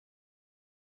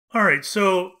All right,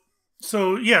 so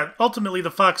yeah, ultimately the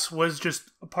fox was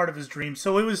just a part of his dream.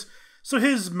 So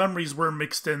his memories were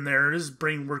mixed in there, his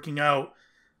brain working out,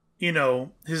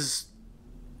 his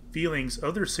feelings.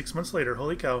 Oh, they're 6 months later.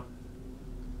 Holy cow.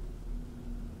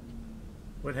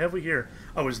 What have we here?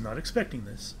 I was not expecting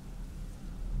this.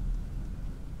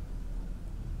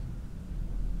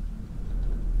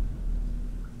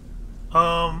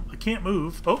 I can't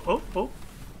move. Oh.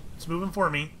 It's moving for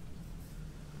me.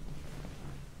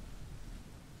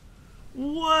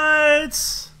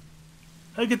 What?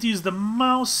 I get to use the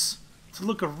mouse to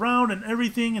look around and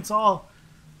everything. It's all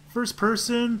first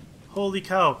person. Holy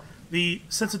cow. The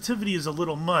sensitivity is a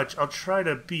little much. I'll try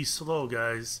to be slow,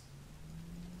 guys.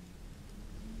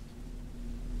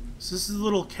 So this is a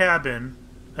little cabin.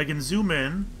 I can zoom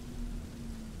in.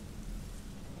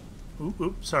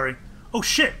 Oop, sorry. Oh,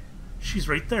 shit! She's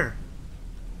right there.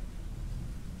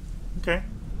 Okay.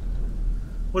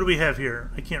 What do we have here?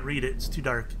 I can't read it. It's too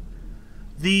dark.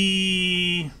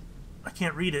 I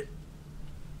can't read it.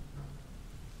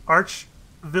 Arch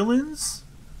villains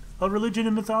of religion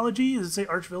and mythology? Does it say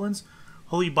arch villains?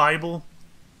 Holy Bible.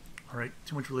 Alright,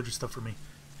 too much religious stuff for me.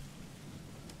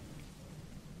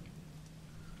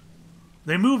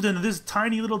 They moved into this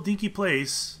tiny little dinky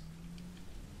place.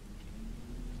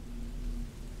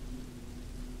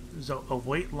 There's a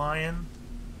white lion.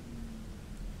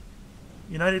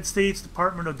 United States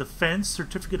Department of Defense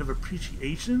Certificate of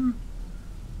Appreciation.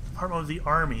 Department of the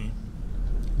Army.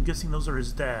 I'm guessing those are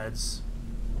his dad's.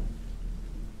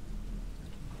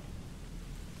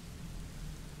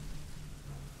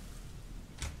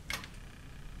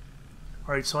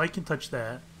 Alright, so I can touch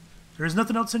that. There's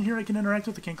nothing else in here I can interact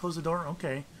with? I can't close the door?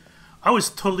 Okay. I was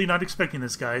totally not expecting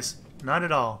this, guys. Not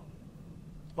at all.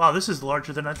 Wow, this is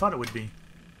larger than I thought it would be.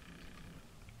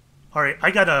 Alright,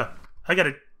 I gotta...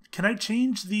 Can I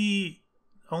change the...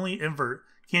 Only invert.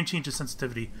 Can't change the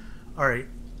sensitivity. Alright.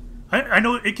 I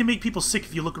know it can make people sick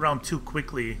if you look around too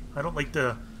quickly. I don't like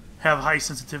to have high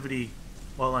sensitivity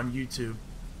while on YouTube.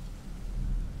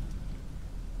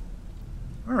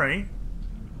 Alright.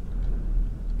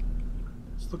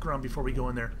 Let's look around before we go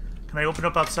in there. Can I open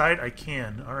up outside? I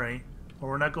can. Alright.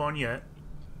 Well, we're not going yet.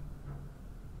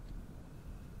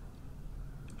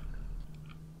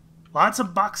 Lots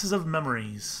of boxes of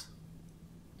memories.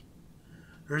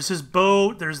 There's his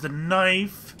boat. There's the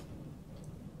knife.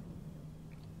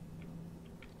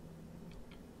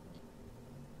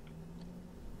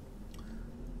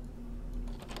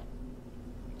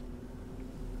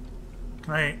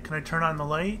 Can I turn on the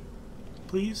light,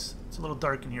 please? It's a little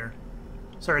dark in here.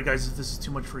 Sorry, guys, if this is too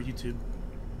much for YouTube.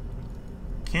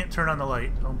 Can't turn on the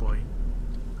light. Oh, boy.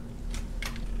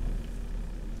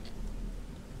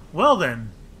 Well,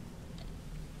 then.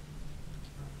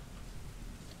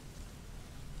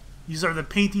 These are the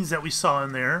paintings that we saw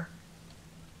in there.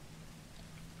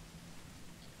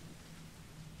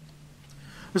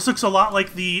 This looks a lot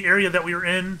like the area that we were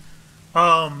in.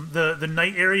 The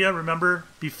night area, remember?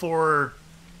 Before...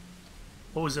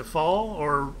 What was it, fall?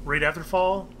 Or right after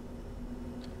fall?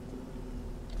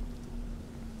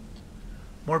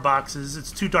 More boxes.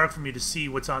 It's too dark for me to see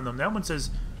what's on them. That one says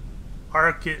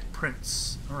Archit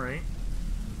Prince. Alright.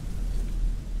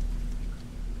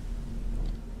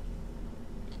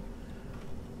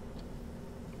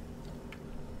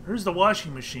 There's the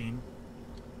washing machine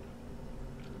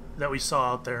that we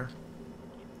saw out there.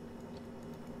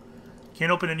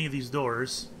 Can't open any of these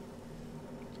doors.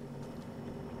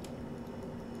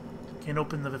 Can't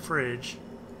open the fridge.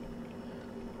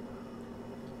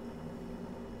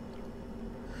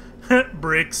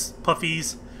 Bricks,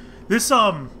 puffies.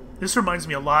 This reminds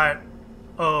me a lot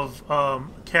of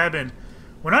cabin.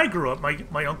 When I grew up,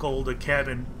 my uncle owned a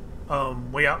cabin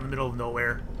way out in the middle of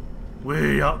nowhere.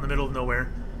 Way out in the middle of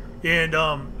nowhere. And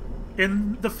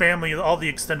in the family, all the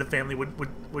extended family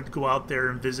would go out there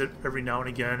and visit every now and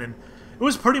again, and it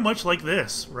was pretty much like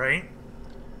this, right?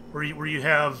 Where you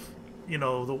have, you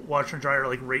know, the washer and dryer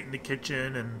like right in the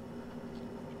kitchen, and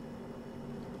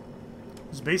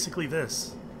it's basically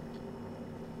this.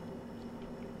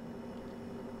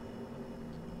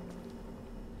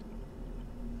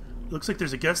 Looks like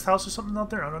there's a guest house or something out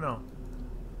there. I don't know.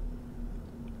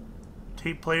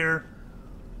 Tape player,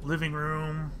 living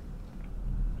room.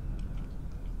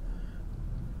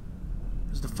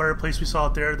 There's the fireplace we saw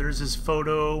out there. There's his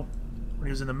photo when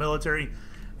he was in the military.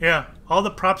 Yeah, all the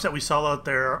props that we saw out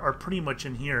there are pretty much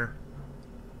in here.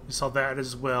 We saw that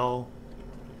as well.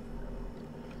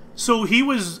 So he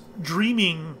was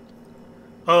dreaming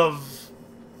of...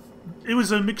 It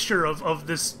was a mixture of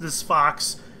this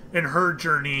fox and her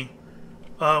journey,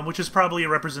 which is probably a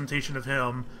representation of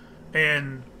him,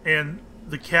 and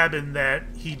the cabin that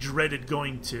he dreaded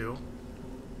going to,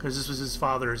 because this was his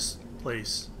father's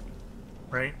place,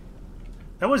 right?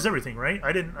 That was everything, right?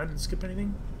 I didn't skip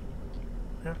anything.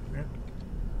 Yeah, yeah.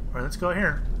 All right, let's go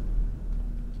here.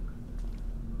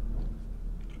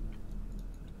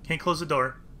 Can't close the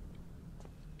door.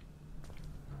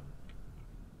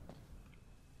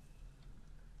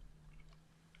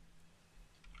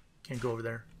 Can't go over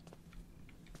there.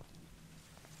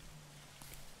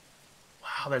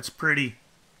 Wow, that's pretty.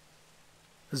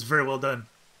 That's very well done.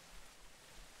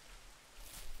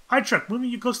 iTruck, moving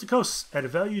you coast to coast at a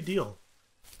value deal.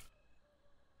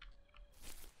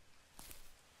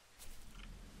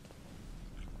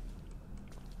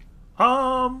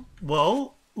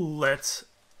 Well, let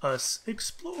us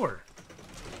explore.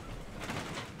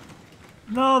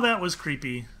 No, that was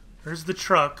creepy. There's the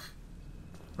truck.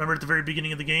 Remember at the very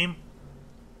beginning of the game?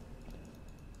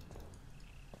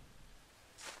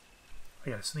 I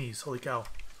gotta sneeze, holy cow.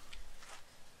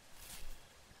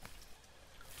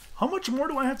 How much more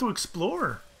do I have to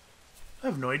explore? I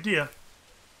have no idea.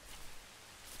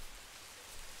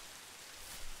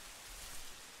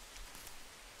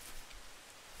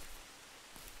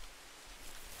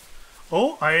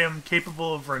 Oh, I am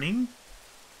capable of running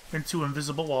into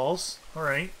invisible walls.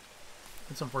 Alright.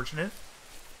 That's unfortunate.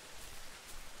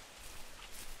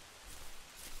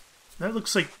 That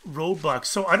looks like roadblocks.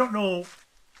 So I don't know...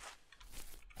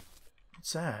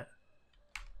 What's that?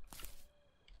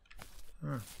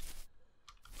 Huh.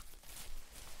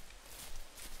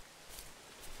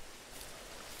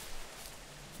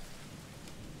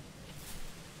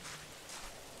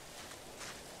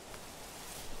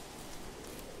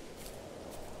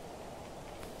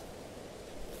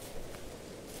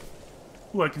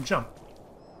 Ooh, I can jump.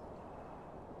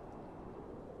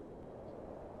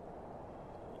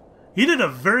 He did a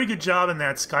very good job in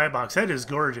that skybox. That is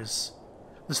gorgeous.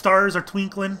 The stars are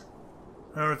twinkling.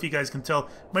 I don't know if you guys can tell.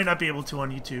 Might not be able to on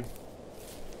YouTube.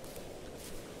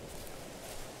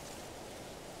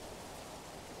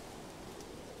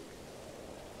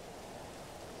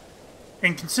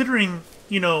 And considering,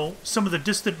 you know, some of the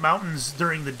distant mountains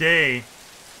during the day,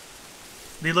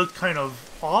 they look kind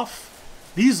of off.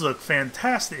 These look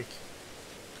fantastic.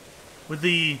 With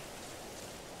the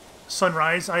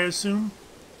sunrise, I assume.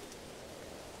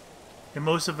 And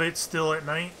most of it still at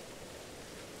night.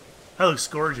 That looks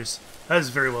gorgeous. That is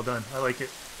very well done. I like it.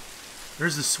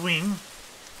 There's the swing.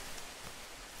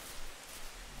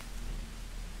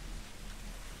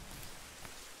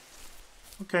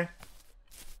 Okay.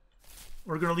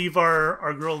 We're going to leave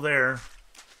our girl there.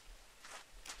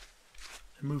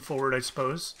 And move forward, I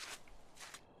suppose.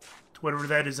 To whatever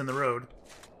that is in the road.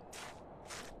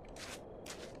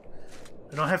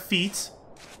 I don't have feet.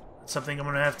 That's something I'm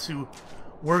going to have to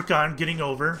work on getting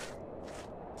over.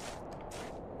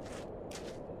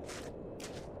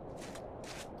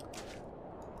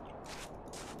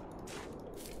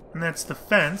 And that's the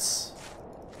fence.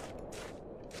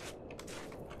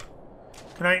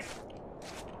 Can I...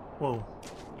 Whoa.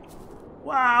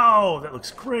 Wow, that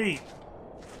looks great.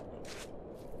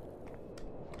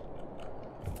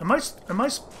 Am I...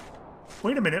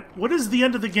 Wait a minute. What is the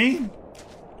end of the game?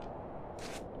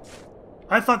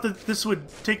 I thought that this would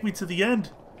take me to the end.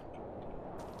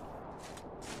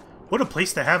 What a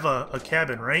place to have a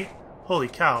cabin, right? Holy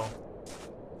cow.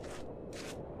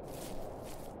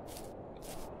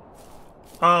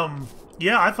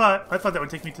 Yeah, I thought that would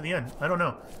take me to the end. I don't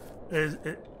know. Is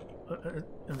it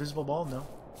invisible ball? No.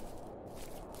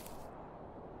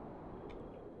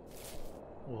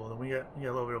 Well, then we got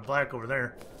a little bit of black over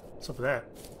there. What's up with that?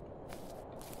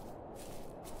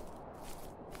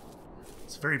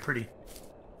 It's very pretty.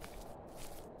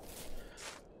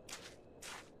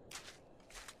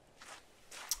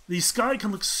 The sky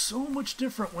can look so much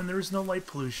different when there is no light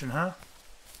pollution, huh?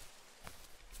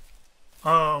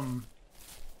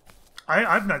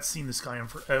 I've not seen the sky in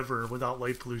forever without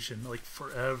light pollution, like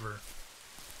forever.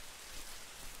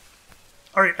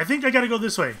 Alright, I think I gotta go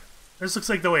this way. This looks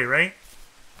like the way, right?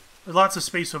 There's lots of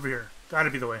space over here. Gotta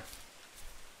be the way.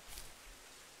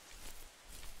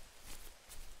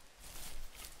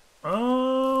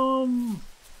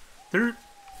 There...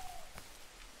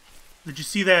 Did you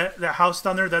see that house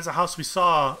down there? That's a house we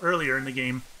saw earlier in the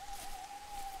game.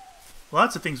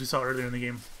 Lots of things we saw earlier in the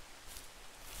game.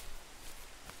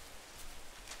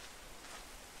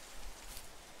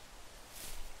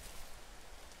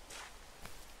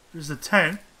 There's a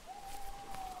tent.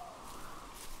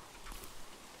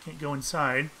 Can't go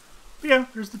inside. But yeah,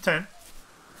 there's the tent.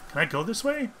 Can I go this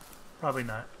way? Probably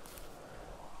not.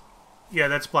 Yeah,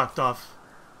 that's blocked off.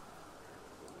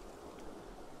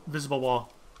 Visible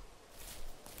wall.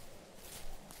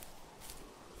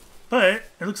 But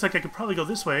it looks like I could probably go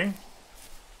this way.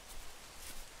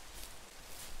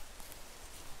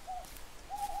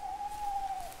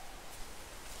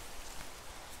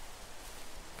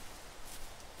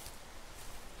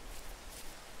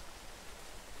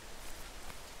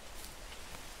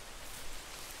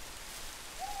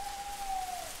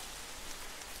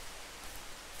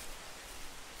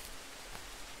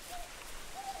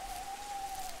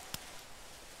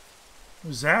 What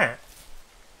was that?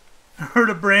 I heard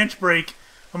a branch break.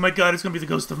 Oh my god, it's gonna be the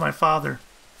ghost of my father.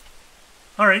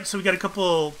 Alright, so we got a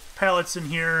couple pallets in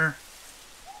here.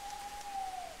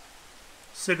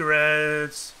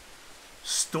 Cigarettes.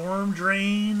 Storm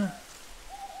drain.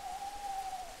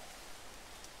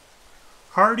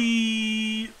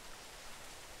 Hardy...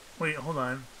 Wait, hold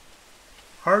on.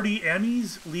 Hardy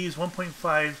Annie's leaves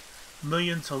 1.5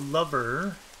 million to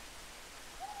lover.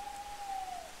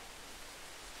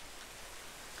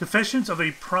 Confessions of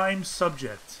a prime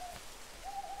subject.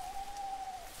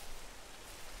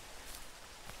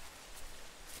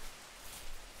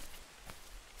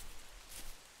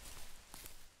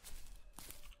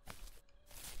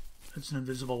 It's an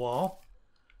invisible wall.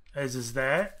 As is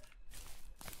that.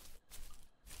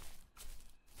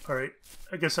 Alright.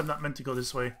 I guess I'm not meant to go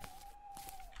this way.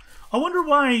 I wonder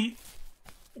why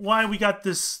we got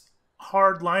this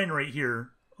hard line right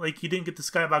here. Like, you didn't get the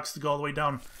skybox to go all the way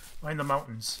down behind the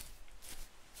mountains.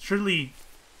 Surely,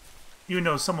 you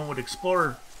know, someone would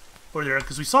explore over there,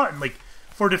 because we saw it in like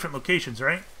 4 different locations,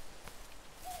 right?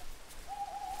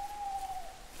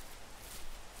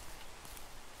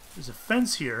 There's a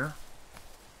fence here.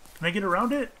 Can I get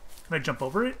around it? Can I jump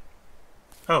over it?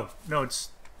 Oh, no, it's...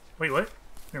 Wait, what?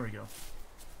 There we go.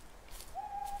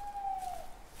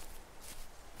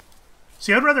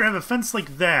 See, I'd rather have a fence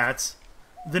like that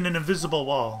than an invisible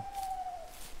wall.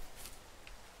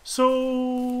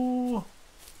 So...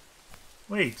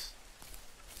 Wait.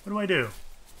 What do I do?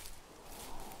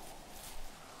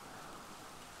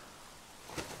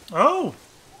 Oh!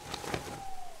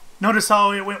 Notice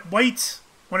how it went white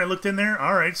when I looked in there?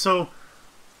 Alright, so...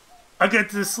 I get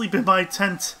to sleep in my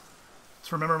tent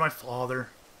to remember my father.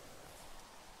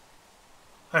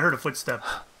 I heard a footstep.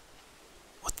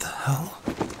 What the hell?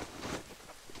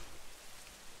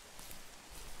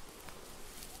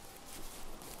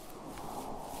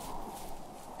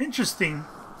 Interesting.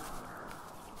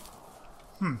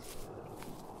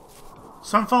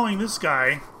 So I'm following this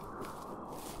guy,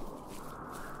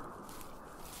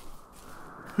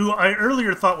 who I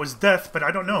earlier thought was Death, but I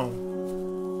don't know.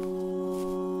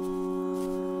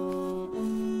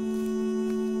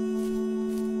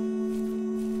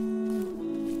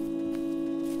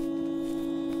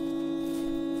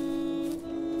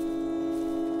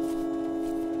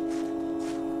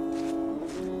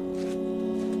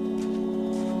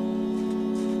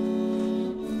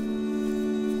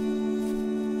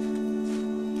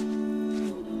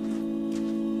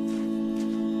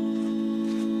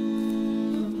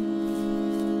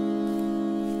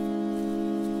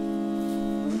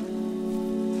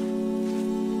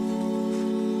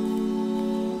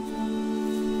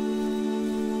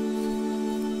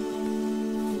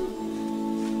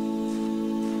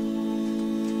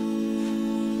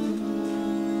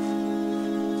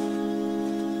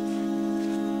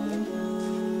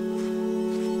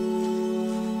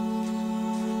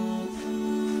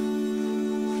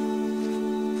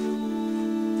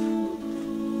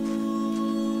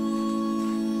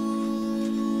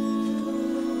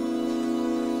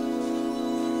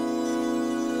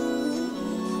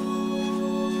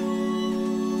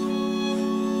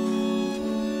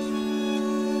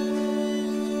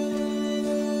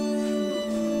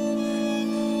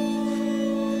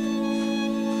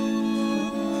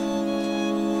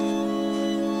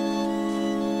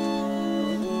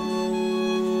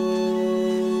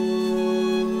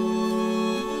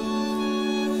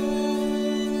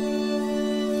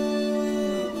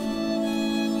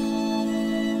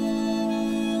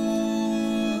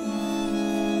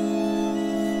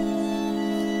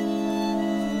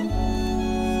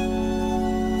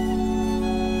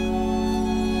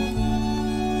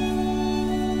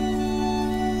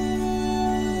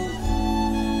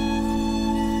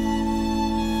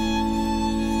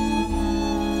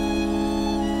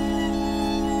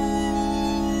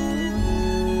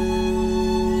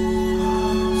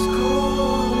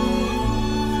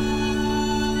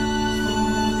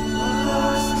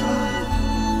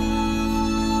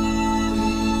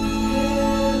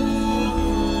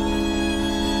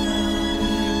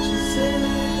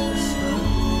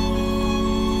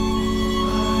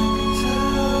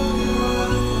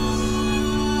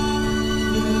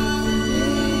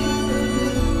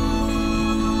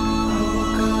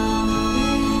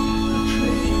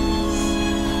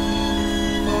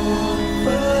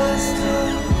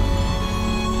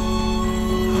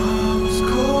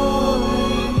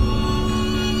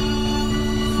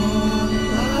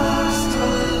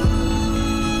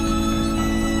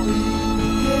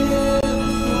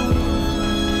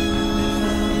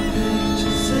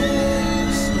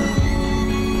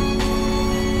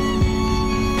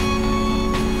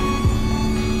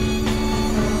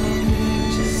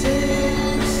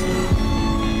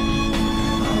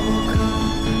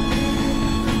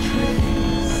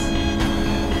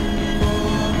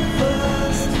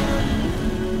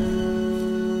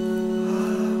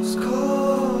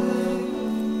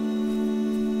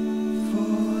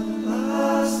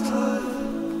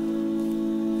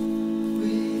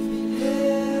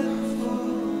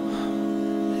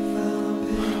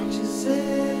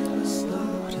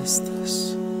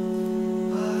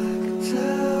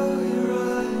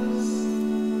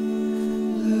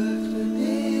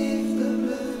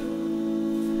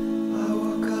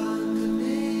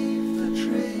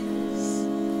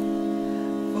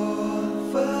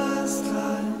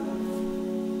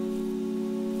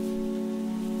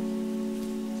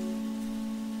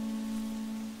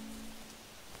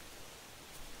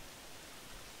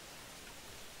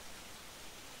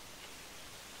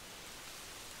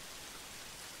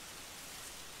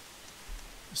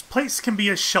 This place can be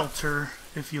a shelter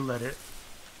if you let it.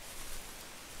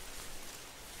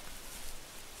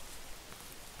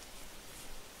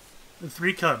 The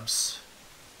three cubs.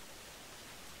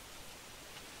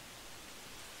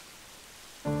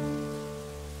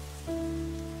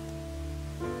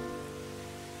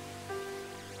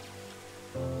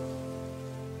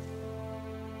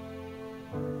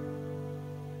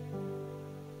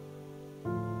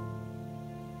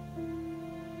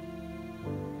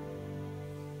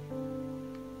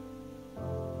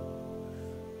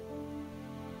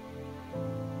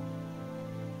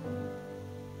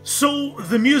 So,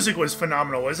 the music was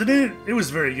phenomenal, wasn't it? It was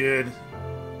very good.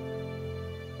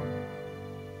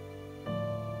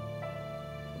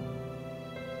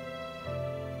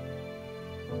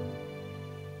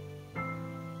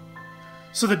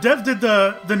 So the dev did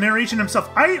the narration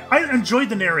himself. I enjoyed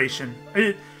the narration.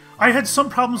 I had some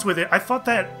problems with it. I thought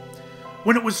that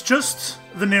when it was just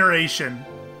the narration,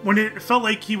 when it felt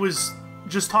like he was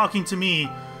just talking to me,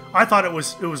 I thought it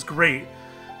was great.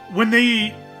 When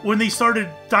they started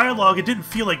dialogue, it didn't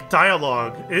feel like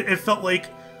dialogue. It felt like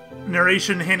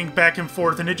narration handing back and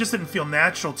forth, and it just didn't feel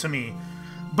natural to me.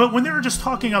 But when they were just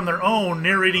talking on their own,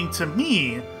 narrating to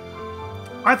me,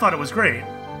 I thought it was great.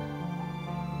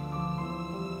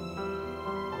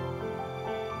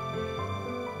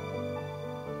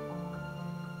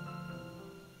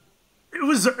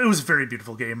 It was a very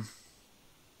beautiful game.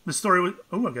 The story was...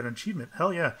 Oh, I got an achievement.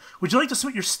 Hell yeah. Would you like to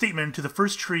submit your statement to the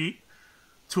first treat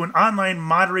to an online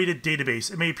moderated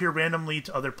database? It may appear randomly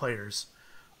to other players.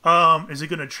 Is it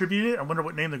going to attribute it? I wonder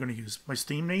what name they're going to use. My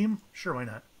Steam name? Sure, why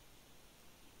not?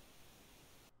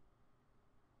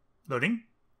 Loading.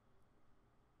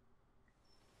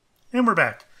 And we're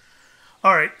back.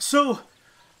 Alright, so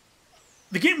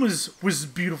the game was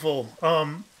beautiful.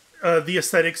 The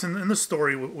aesthetics and the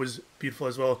story was beautiful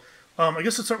as well. I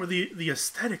guess let's start with the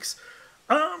aesthetics.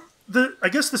 I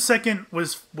guess the second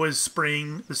was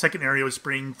spring. The second area was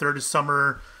spring. Third is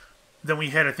summer. Then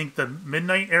we had, I think, the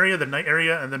midnight area, the night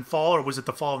area, and then fall, or was it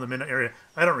the fall and the midnight area?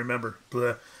 I don't remember.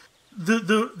 Blah.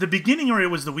 The beginning area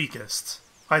was the weakest,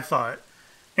 I thought,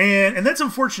 and that's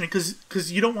unfortunate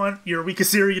because you don't want your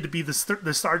weakest area to be the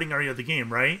starting area of the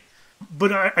game, right?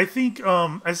 But I think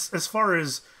as far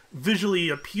as visually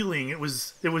appealing, it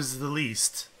was the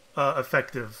least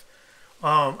effective.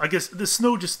 I guess the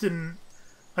snow just didn't.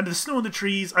 The snow in the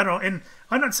trees, I don't know, and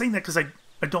I'm not saying that because I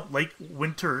don't like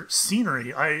winter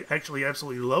scenery. I actually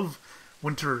absolutely love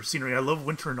winter scenery. I love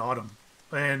winter and autumn.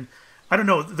 And I don't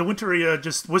know, the winter area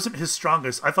just wasn't his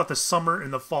strongest. I thought the summer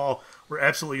and the fall were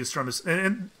absolutely his strongest.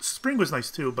 And spring was nice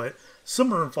too, but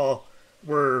summer and fall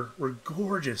were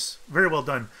gorgeous. Very well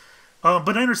done.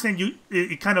 But I understand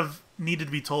it kind of needed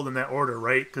to be told in that order,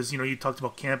 right? Because, you talked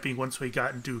about camping once we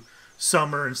got into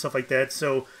summer and stuff like that.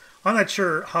 So I'm not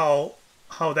sure how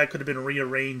that could have been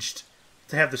rearranged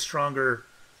to have the stronger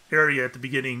area at the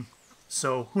beginning.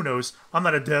 So who knows? I'm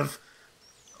not a dev.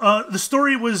 The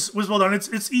story was well done.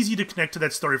 It's easy to connect to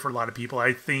that story for a lot of people.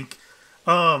 I think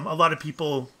a lot of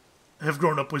people have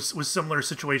grown up with similar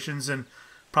situations and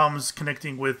problems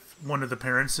connecting with one of the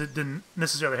parents. It didn't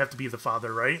necessarily have to be the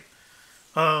father, right?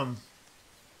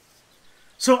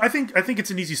 So I think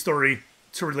it's an easy story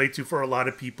to relate to for a lot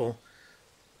of people.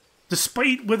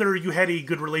 Despite whether you had a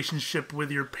good relationship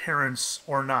with your parents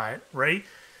or not, right?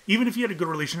 Even if you had a good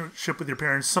relationship with your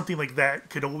parents, something like that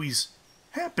could always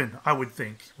happen, I would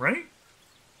think, right?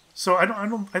 So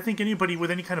I think anybody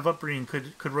with any kind of upbringing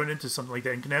could run into something like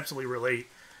that and can absolutely relate.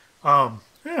 Yeah,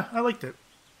 I liked it.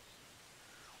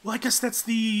 Well, I guess that's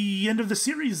the end of the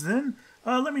series then.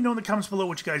 Let me know in the comments below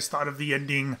what you guys thought of the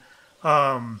ending.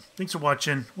 Thanks for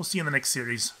watching. We'll see you in the next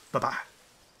series. Bye-bye.